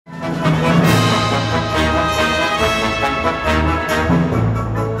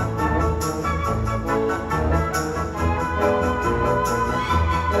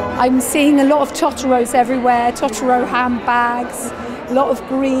I'm seeing a lot of Totoros everywhere, Totoro handbags, a lot of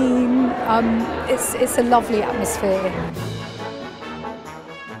green. It's a lovely atmosphere.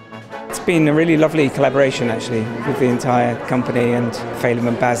 It's been a really lovely collaboration actually with the entire company and Phelim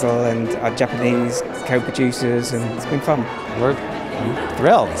and Basil and our Japanese co-producers, and it's been fun. We're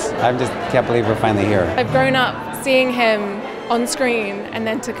thrilled. I just can't believe we're finally here. I've grown up seeing him on screen, and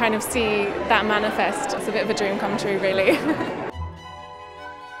then to kind of see that manifest, it's a bit of a dream come true really.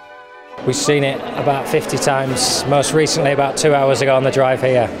 We've seen it about 50 times, most recently about 2 hours ago on the drive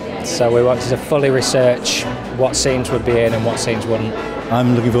here. So we wanted to fully research what scenes would be in and what scenes wouldn't.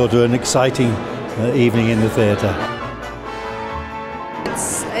 I'm looking forward to an exciting evening in the theatre.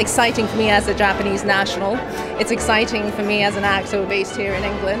 It's exciting for me as a Japanese national. It's exciting for me as an actor based here in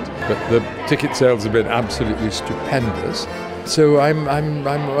England. But the ticket sales have been absolutely stupendous, so I'm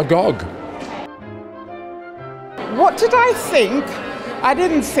agog. What did I think? I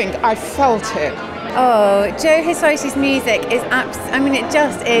didn't think, I felt it. Oh, Joe Hisai's music is it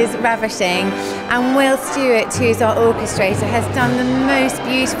just is ravishing, and Will Stewart, who's our orchestrator, has done the most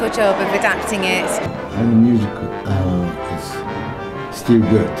beautiful job of adapting it. And the music is still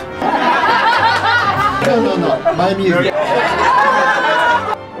good. No, my music.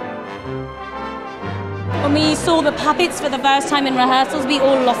 When we saw the puppets for the first time in rehearsals, we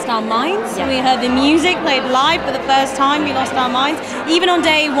all lost our minds. When we heard the music played live for the first time, we lost our minds. Even on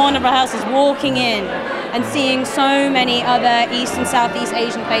day one of rehearsals, walking in and seeing so many other East and Southeast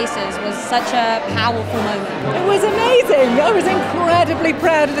Asian faces was such a powerful moment. It was amazing. I was incredibly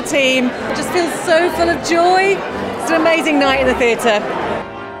proud of the team. It just feels so full of joy. It's an amazing night in the theatre.